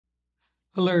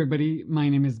Hello, everybody. My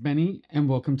name is Benny, and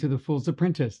welcome to The Fool's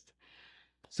Apprentice.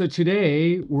 So,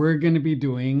 today we're going to be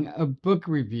doing a book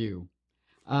review.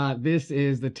 This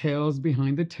is The Tales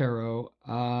Behind the Tarot.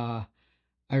 I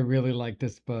really like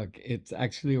this book. It's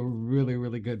actually a really,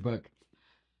 really good book.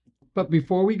 But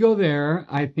before we go there,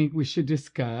 I think we should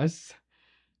discuss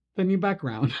the new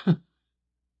background.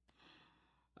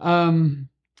 um,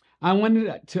 I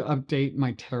wanted to update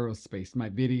my tarot space, my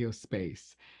video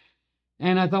space.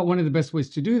 And I thought one of the best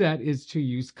ways to do that is to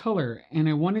use color. And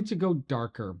I wanted to go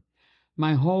darker.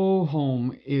 My whole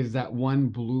home is that one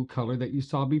blue color that you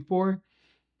saw before.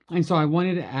 And so I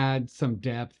wanted to add some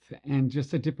depth and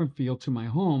just a different feel to my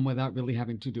home without really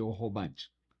having to do a whole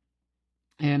bunch.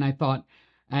 And I thought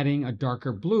adding a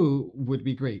darker blue would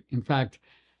be great. In fact,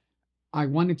 I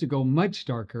wanted to go much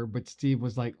darker, but Steve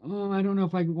was like, "Oh, I don't know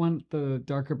if I want the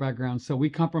darker background." So we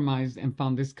compromised and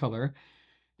found this color.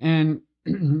 And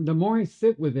the more I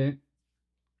sit with it,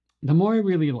 the more I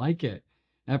really like it.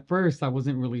 At first, I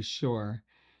wasn't really sure.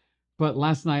 But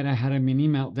last night I had a mini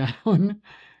meltdown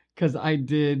because I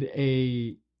did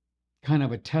a kind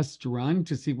of a test run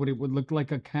to see what it would look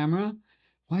like on camera.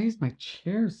 Why is my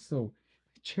chair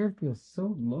feels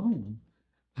so low?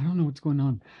 I don't know what's going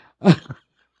on.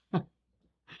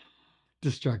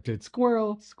 Distracted.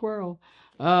 Squirrel, squirrel.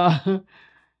 Uh,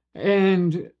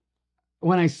 and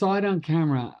when I saw it on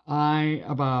camera, I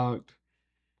about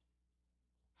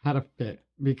had a fit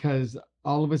because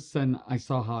all of a sudden I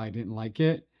saw how I didn't like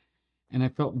it. And I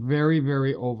felt very,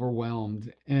 very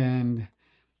overwhelmed. And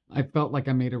I felt like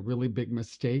I made a really big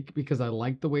mistake because I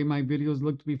liked the way my videos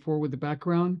looked before with the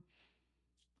background.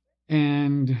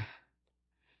 And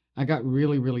I got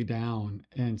really, really down.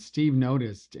 And Steve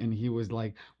noticed and he was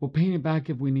like, "We'll paint it back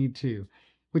if we need to,"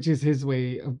 which is his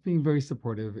way of being very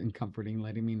supportive and comforting,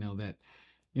 letting me know that,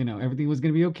 everything was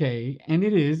going to be okay. And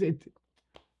it is.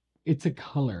 It's a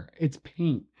color, it's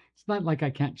paint. It's not like I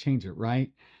can't change it,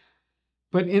 right?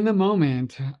 But in the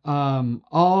moment,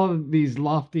 all of these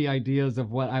lofty ideas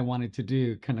of what I wanted to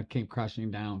do kind of came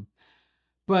crashing down.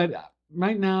 But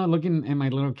right now, looking at my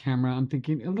little camera, I'm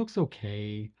thinking it looks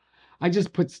okay. I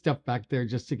just put stuff back there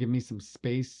just to give me some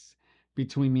space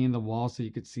between me and the wall so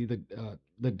you could see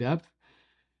the depth.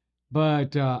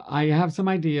 But I have some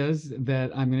ideas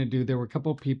that I'm going to do. There were a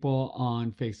couple people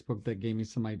on Facebook that gave me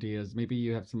some ideas. Maybe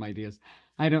you have some ideas.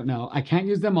 I don't know. I can't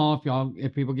use them all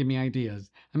if people give me ideas.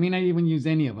 I mean, I even use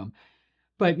any of them.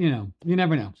 But you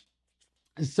never know.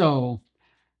 So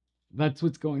that's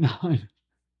what's going on.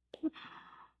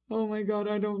 Oh my God,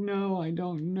 I don't know. I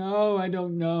don't know. I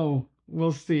don't know.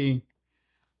 We'll see.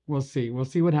 We'll see. We'll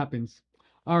see what happens.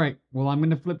 All right. Well, I'm going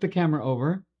to flip the camera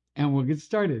over and we'll get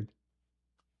started.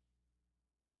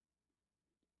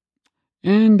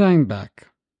 And I'm back.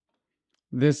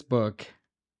 This book,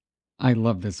 I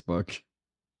love this book.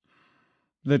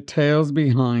 The Tales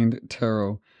Behind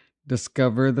Tarot.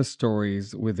 Discover the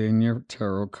stories within your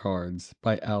tarot cards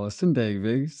by Alison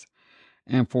Davies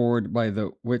and forward by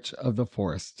the Witch of the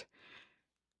Forest.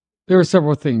 There are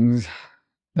several things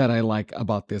that I like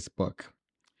about this book.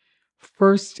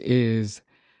 First is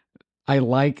I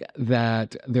like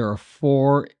that there are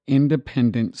 4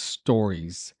 independent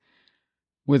stories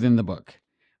within the book.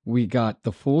 We got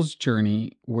The Fool's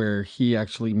Journey, where he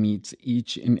actually meets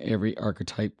each and every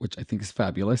archetype, which I think is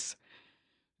fabulous.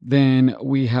 Then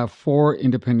we have 4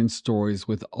 independent stories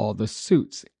with all the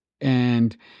suits,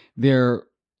 and they're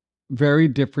very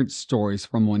different stories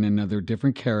from one another,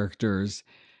 different characters,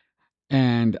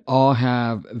 and all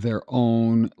have their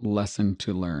own lesson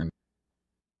to learn.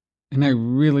 And I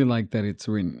really like that it's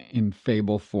written in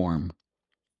fable form.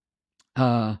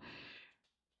 Uh,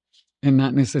 and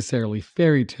not necessarily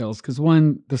fairy tales, because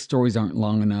one, the stories aren't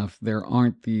long enough. There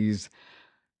aren't these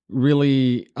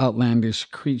really outlandish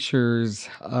creatures.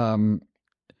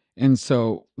 And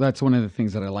so that's one of the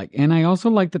things that I like. And I also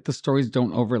like that the stories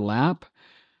don't overlap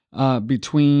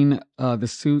between the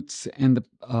suits and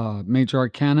the major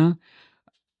arcana.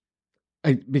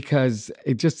 Because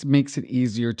it just makes it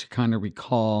easier to kind of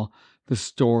recall the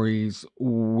stories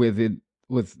within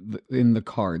the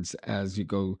cards as you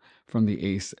go from the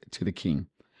ace to the king.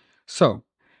 So,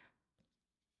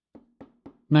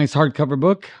 nice hardcover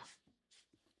book.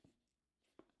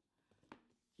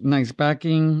 Nice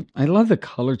backing. I love the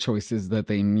color choices that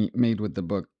they made with the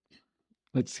book.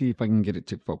 Let's see if I can get it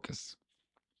to focus.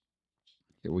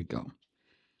 Here we go.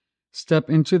 Step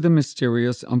into the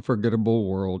mysterious, unforgettable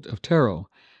world of tarot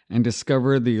and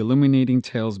discover the illuminating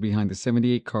tales behind the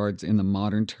 78 cards in the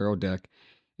modern tarot deck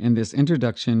in this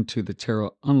introduction to the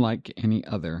tarot unlike any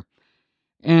other.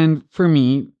 And for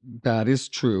me, that is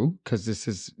true because this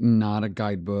is not a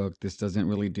guidebook. This doesn't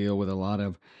really deal with a lot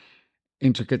of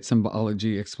intricate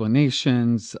symbology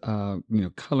explanations,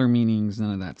 color meanings,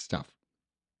 none of that stuff.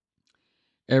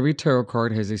 Every tarot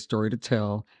card has a story to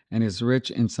tell and is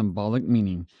rich in symbolic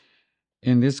meaning.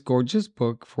 In this gorgeous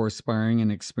book for aspiring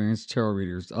and experienced tarot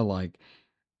readers alike,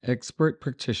 expert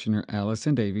practitioner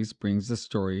Alison Davies brings the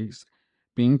stories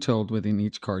being told within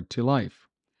each card to life.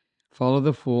 Follow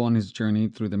the Fool on his journey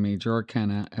through the major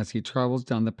arcana as he travels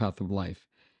down the path of life,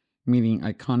 meeting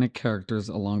iconic characters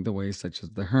along the way such as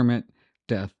the Hermit,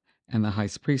 Death, and the High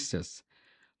Priestess.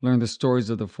 Learn the stories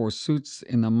of the four suits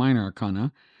in the minor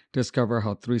arcana, discover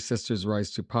how three sisters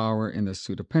rise to power in the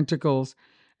Suit of Pentacles,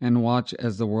 and watch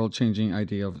as the world-changing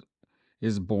idea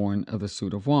is born of the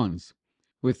Suit of Wands.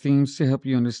 With themes to help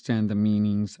you understand the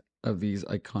meanings of these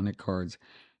iconic cards,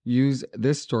 use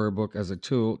this storybook as a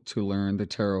tool to learn the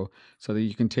tarot so that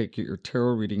you can take your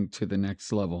tarot reading to the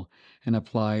next level and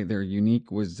apply their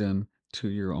unique wisdom to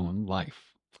your own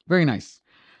life. Very nice.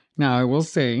 Now, I will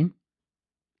say,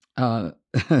 uh,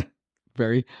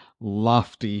 very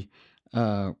lofty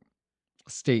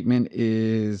statement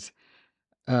is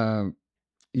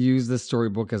use the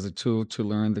storybook as a tool to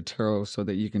learn the tarot so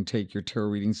that you can take your tarot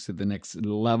readings to the next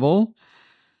level.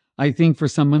 I think for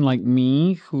someone like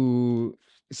me who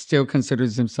still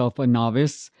considers himself a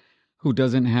novice, who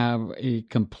doesn't have a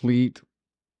complete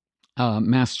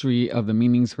mastery of the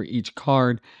meanings for each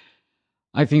card,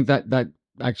 I think that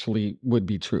actually would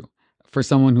be true. For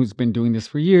someone who's been doing this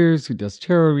for years, who does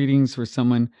tarot readings, for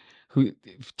someone who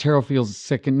tarot feels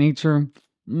second nature,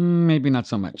 maybe not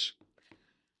so much.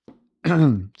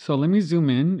 So let me zoom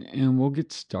in and we'll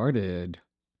get started.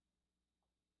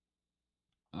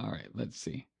 All right, let's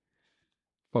see.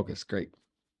 Focus, great.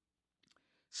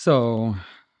 So,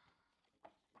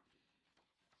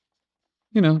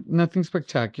 nothing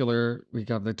spectacular. We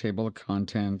got the table of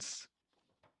contents,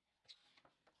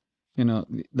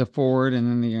 the forward and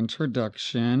then the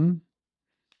introduction,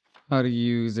 how to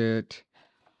use it.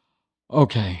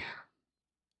 Okay.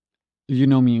 You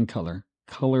know me in color.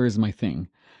 Color is my thing.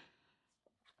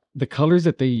 The colors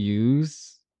that they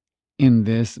use in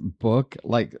this book,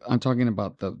 like I'm talking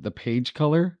about the page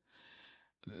color,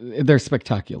 they're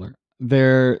spectacular.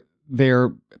 They're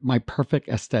my perfect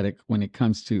aesthetic when it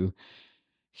comes to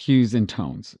hues and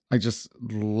tones. I just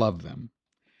love them.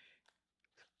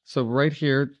 So right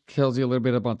here tells you a little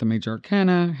bit about the major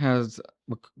arcana, has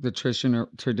the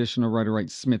traditional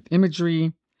Rider-Waite-Smith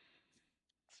imagery.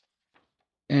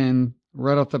 And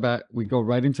right off the bat, we go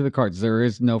right into the cards. There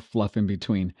is no fluff in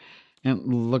between. And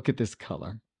look at this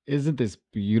color. Isn't this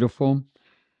beautiful?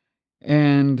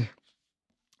 And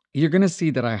you're going to see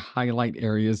that I highlight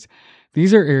areas.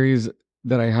 These are areas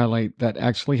that I highlight that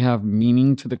actually have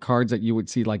meaning to the cards that you would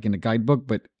see like in a guidebook,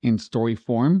 but in story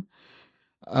form.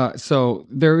 So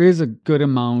there is a good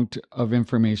amount of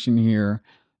information here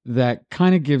that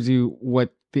kind of gives you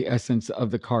what the essence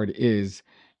of the card is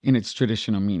in its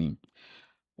traditional meaning.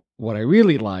 What I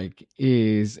really like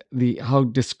is how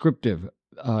descriptive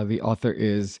the author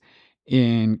is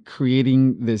in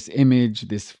creating this image,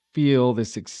 this feel,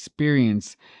 this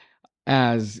experience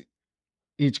as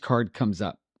each card comes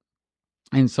up.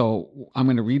 And so I'm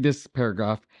going to read this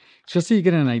paragraph just so you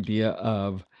get an idea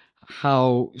of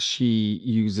how she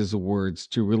uses words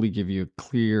to really give you a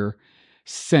clear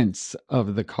sense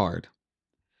of the card.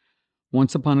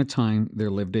 Once upon a time, there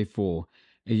lived a fool,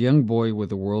 a young boy with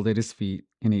the world at his feet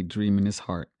and a dream in his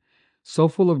heart. So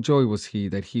full of joy was he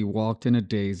that he walked in a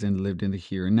daze and lived in the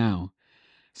here and now.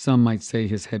 Some might say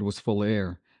his head was full of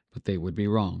air, but they would be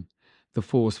wrong. The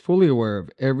fool was fully aware of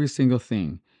every single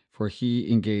thing, for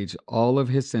he engaged all of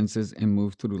his senses and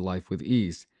moved through life with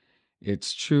ease.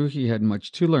 It's true he had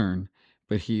much to learn,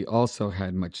 but he also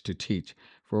had much to teach.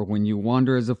 For when you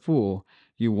wander as a fool,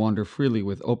 you wander freely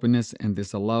with openness, and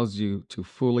this allows you to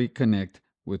fully connect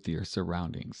with your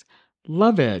surroundings.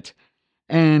 Love it.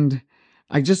 And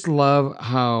I just love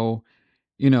how,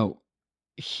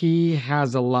 he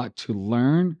has a lot to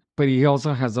learn, but he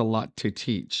also has a lot to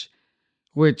teach,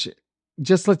 which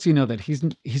just lets you know that he's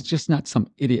just not some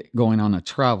idiot going on a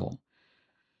travel.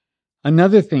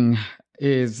 Another thing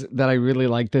is that I really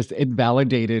like this. It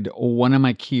validated one of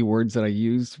my keywords that I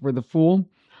used for the Fool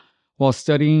while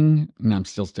studying, and I'm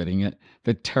still studying it,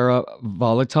 the Terra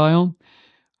Volatile.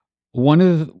 One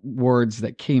of the words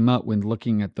that came up when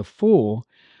looking at the Fool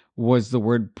was the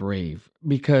word brave,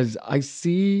 because I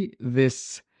see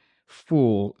this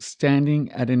fool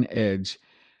standing at an edge,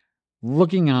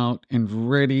 looking out and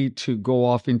ready to go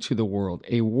off into the world,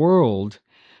 a world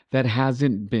that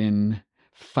hasn't been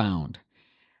found.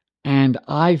 And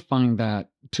I find that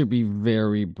to be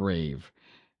very brave.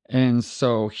 And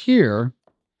so here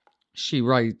she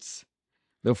writes,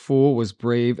 The fool was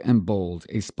brave and bold,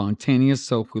 a spontaneous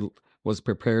soul who was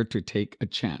prepared to take a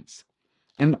chance.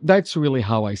 And that's really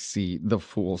how I see the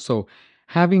fool. So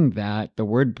having that, the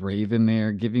word brave in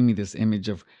there, giving me this image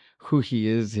of who he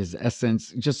is, his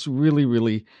essence, just really,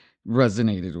 really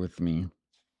resonated with me.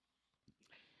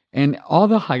 And all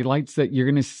the highlights that you're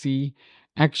going to see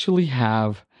actually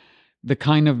have the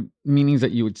kind of meanings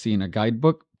that you would see in a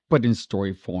guidebook, but in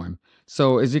story form.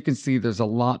 So as you can see, there's a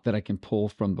lot that I can pull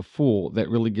from the Fool that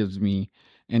really gives me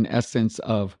an essence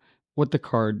of what the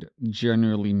card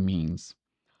generally means.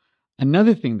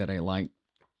 Another thing that I like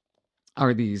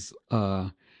are these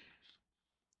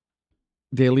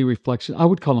daily reflection. I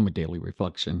would call them a daily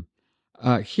reflection.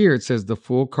 Here it says the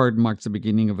Fool card marks the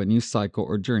beginning of a new cycle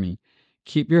or journey.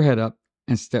 Keep your head up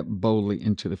and step boldly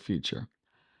into the future.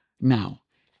 Now,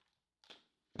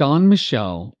 Don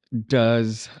Michelle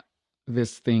does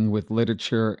this thing with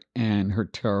literature and her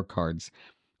tarot cards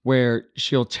where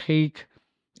she'll take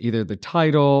either the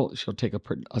title, she'll take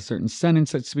a certain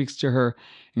sentence that speaks to her,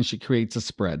 and she creates a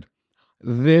spread.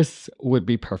 This would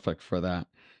be perfect for that.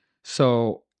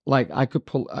 So, like, I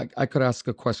could ask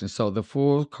a question. So, the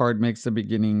Fool card makes the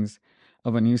beginnings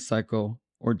of a new cycle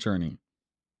or journey.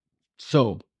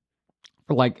 So,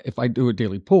 for like, if I do a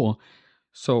daily pull,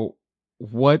 so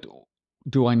what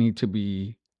do I need to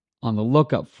be on the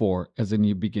lookout for as a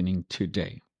new beginning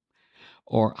today?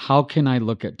 Or how can I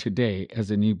look at today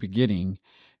as a new beginning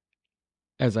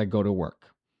as I go to work?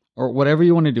 Or whatever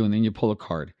you want to do, and then you pull a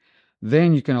card.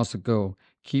 Then you can also go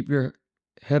keep your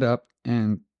head up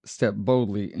and step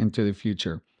boldly into the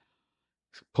future.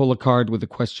 Pull a card with the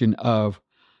question of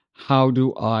how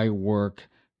do I work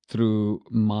through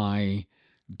my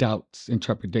doubts and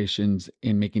trepidations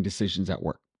in making decisions at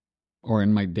work or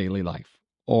in my daily life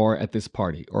or at this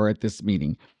party or at this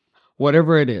meeting,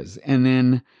 whatever it is. And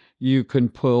then you can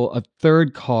pull a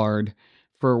third card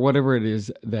for whatever it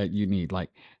is that you need.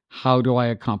 Like, how do I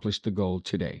accomplish the goal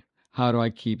today? How do I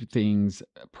keep things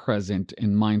present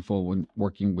and mindful when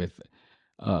working with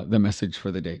the message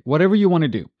for the day? Whatever you want to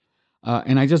do.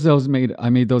 And I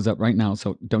made those up right now,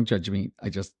 so don't judge me. I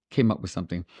just came up with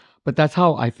something. But that's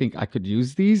how I think I could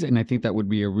use these, and I think that would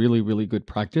be a really, really good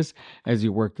practice as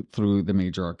you work through the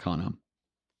major arcana.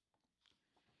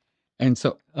 And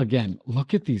so again,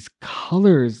 look at these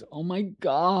colors. Oh my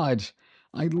God.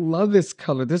 I love this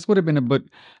color. This would have been a book.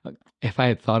 If I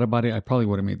had thought about it, I probably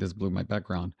would have made this blue my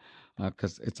background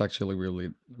because it's actually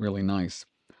really, really nice.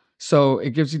 So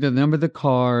it gives you the number of the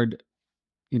card,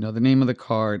 the name of the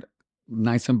card,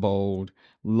 nice and bold.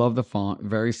 Love the font,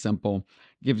 very simple.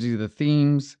 Gives you the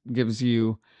themes, gives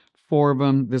you four of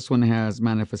them. This one has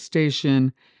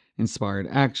manifestation, inspired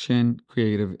action,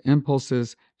 creative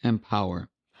impulses, and power.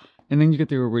 And then you get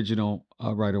the original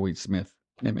Rider-Waite-Smith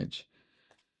image.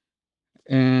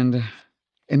 And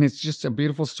it's just a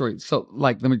beautiful story. So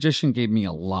like the magician gave me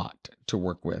a lot to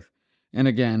work with. And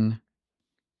again,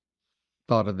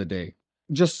 thought of the day.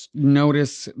 Just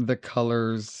notice the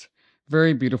colors.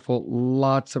 Very beautiful.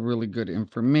 Lots of really good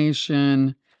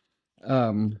information.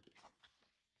 Um,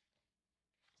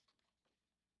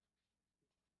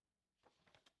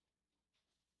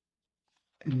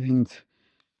 and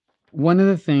one of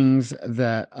the things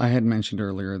that I had mentioned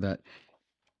earlier that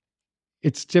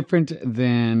it's different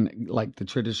than like the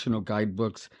traditional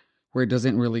guidebooks where it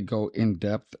doesn't really go in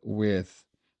depth with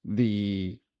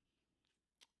the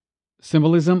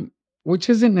symbolism, which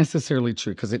isn't necessarily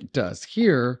true because it does.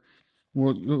 Here,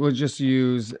 we'll just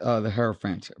use the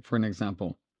Hierophant for an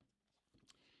example.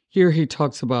 Here he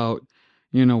talks about,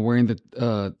 wearing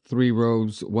the three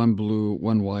robes, one blue,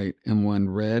 one white, and one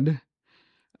red.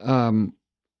 Um,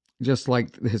 just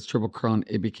like his triple crown,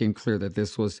 it became clear that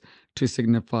this was to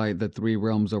signify the three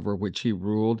realms over which he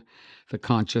ruled: the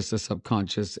conscious, the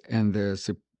subconscious, and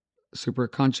the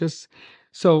superconscious.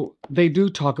 So they do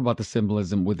talk about the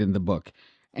symbolism within the book.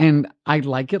 And I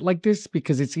like it like this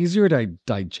because it's easier to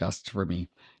digest for me.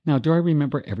 Now, do I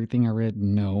remember everything I read?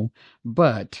 No.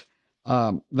 But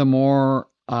the more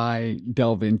I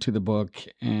delve into the book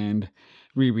and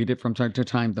reread it from time to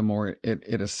time, the more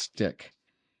it'll stick.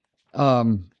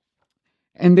 Um,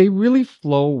 and they really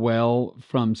flow well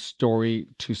from story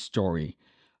to story.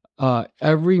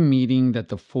 Every meeting that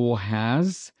the Fool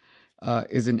has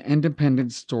is an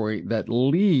independent story that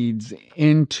leads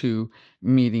into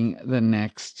meeting the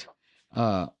next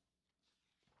uh,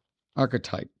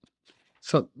 archetype.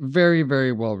 So, very,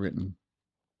 very well written.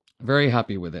 Very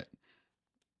happy with it.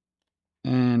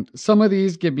 And some of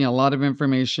these give me a lot of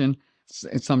information,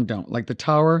 and some don't. Like the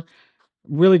Tower,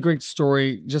 really great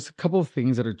story. Just a couple of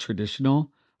things that are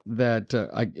traditional that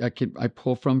I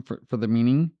pull from for the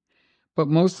meaning. but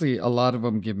mostly a lot of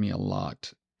them give me a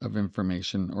lot of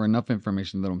information or enough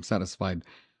information that I'm satisfied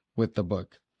with the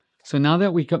book. So now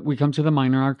that we come to the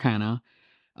minor arcana,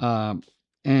 um,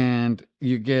 and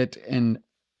you get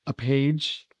a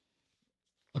page,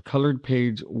 a colored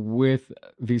page with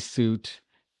the suit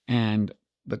and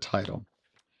the title.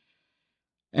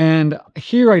 And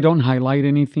here I don't highlight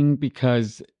anything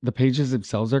because the pages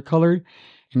themselves are colored,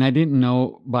 and I didn't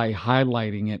know by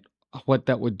highlighting it what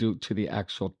that would do to the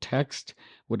actual text.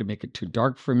 Would it make it too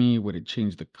dark for me? Would it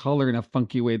change the color in a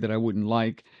funky way that I wouldn't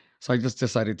like? So I just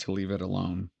decided to leave it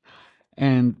alone.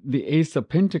 And the Ace of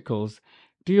Pentacles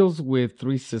deals with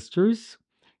three sisters,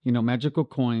 magical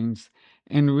coins,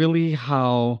 and really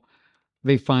how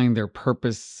they find their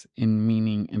purpose and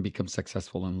meaning and become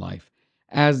successful in life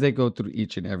as they go through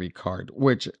each and every card,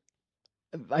 which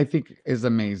I think is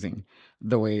amazing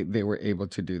the way they were able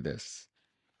to do this.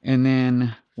 And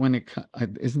then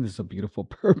isn't this a beautiful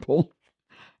purple?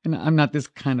 And I'm not this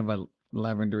kind of a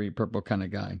lavendery purple kind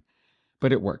of guy,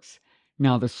 but it works.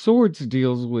 Now the swords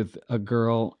deals with a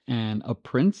girl and a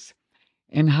prince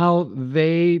and how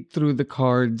they, through the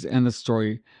cards and the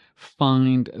story,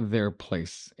 find their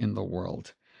place in the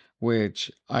world, which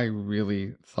I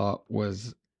really thought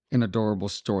was an adorable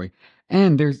story.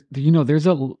 And there's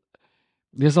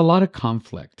a lot of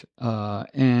conflict,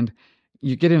 and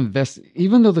you get invested.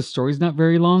 Even though the story's not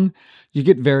very long, you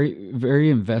get very, very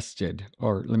invested.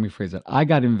 Or let me phrase it: I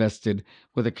got invested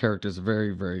with the characters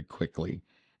very, very quickly,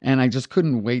 and I just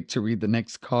couldn't wait to read the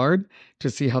next card to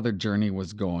see how the journey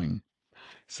was going.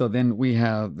 So then we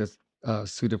have this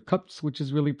suit of cups, which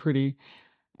is really pretty,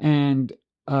 and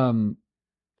um,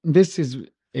 this is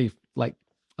like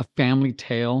a family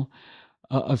tale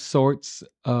of sorts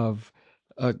of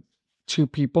uh, two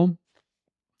people,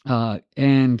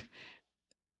 and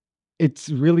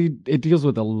it deals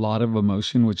with a lot of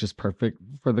emotion, which is perfect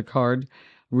for the card.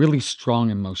 Really strong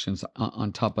emotions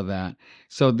on top of that.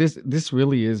 So this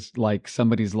really is like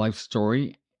somebody's life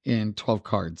story in 12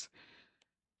 cards.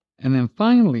 And then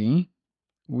finally,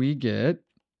 we get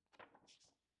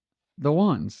the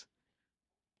wands.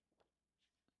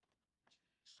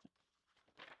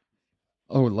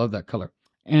 Oh, love that color.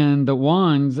 And the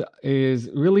wands is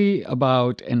really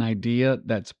about an idea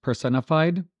that's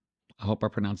personified. I hope I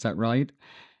pronounced that right.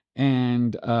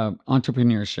 And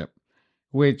entrepreneurship,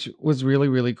 which was really,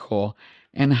 really cool.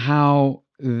 And how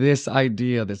this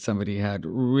idea that somebody had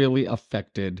really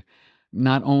affected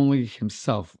not only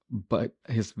himself, but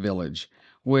his village,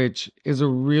 which is a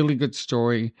really good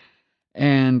story.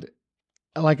 And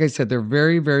like I said, they're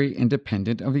very, very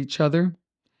independent of each other.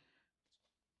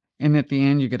 And at the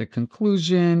end, you get a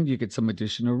conclusion, you get some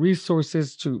additional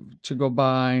resources to go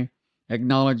by,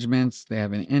 acknowledgments, they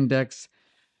have an index.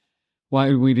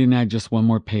 Why we didn't add just one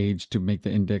more page to make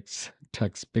the index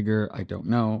text bigger, I don't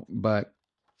know, but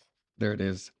there it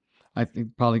is. I think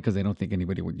probably because I don't think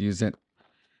anybody would use it.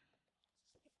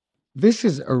 This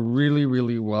is a really,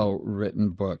 really well written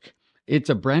book. It's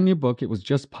a brand new book. It was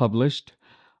just published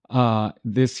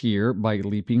this year by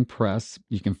Leaping Press.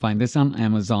 You can find this on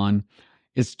Amazon.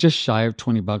 It's just shy of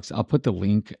 $20. I'll put the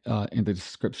link in the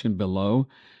description below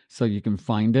so you can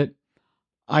find it.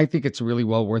 I think it's really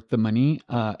well worth the money.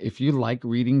 If you like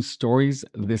reading stories,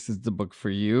 this is the book for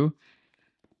you.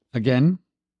 Again,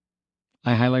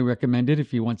 I highly recommend it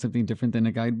if you want something different than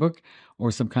a guidebook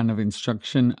or some kind of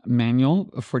instruction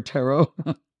manual for tarot.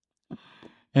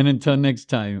 And until next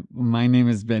time, my name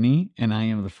is Benny, and I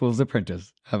am the Fool's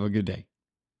Apprentice. Have a good day.